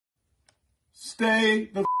stay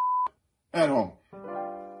the at home.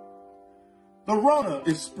 The Rona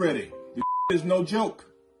is spreading. The is no joke.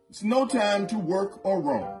 It's no time to work or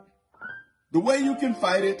roam. The way you can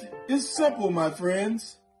fight it is simple, my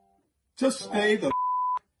friends. Just stay the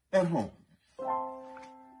at home.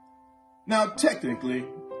 Now, technically,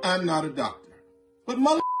 I'm not a doctor, but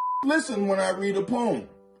mother listen when I read a poem.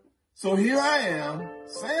 So here I am,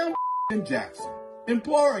 Sam Jackson,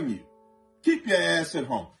 imploring you, keep your ass at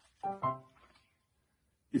home.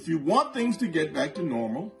 If you want things to get back to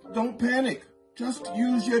normal, don't panic. Just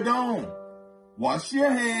use your dome. Wash your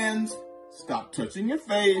hands, stop touching your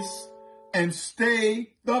face, and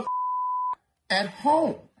stay the at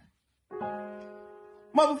home.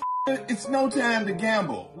 Motherfucker, it's no time to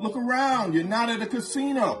gamble. Look around, you're not at a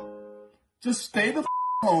casino. Just stay the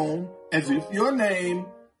home as if your name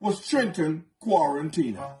was Trenton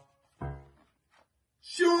Quarantino.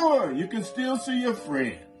 Sure, you can still see your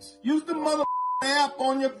friends. Use the mother app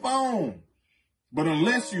on your phone. But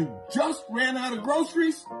unless you just ran out of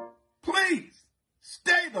groceries, please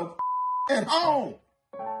stay the at home.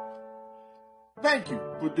 Thank you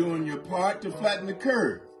for doing your part to flatten the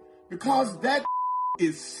curve, because that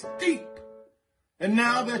is steep. And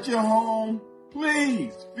now that you're home,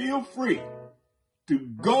 please feel free to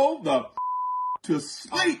go the to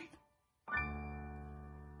sleep.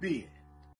 Be it.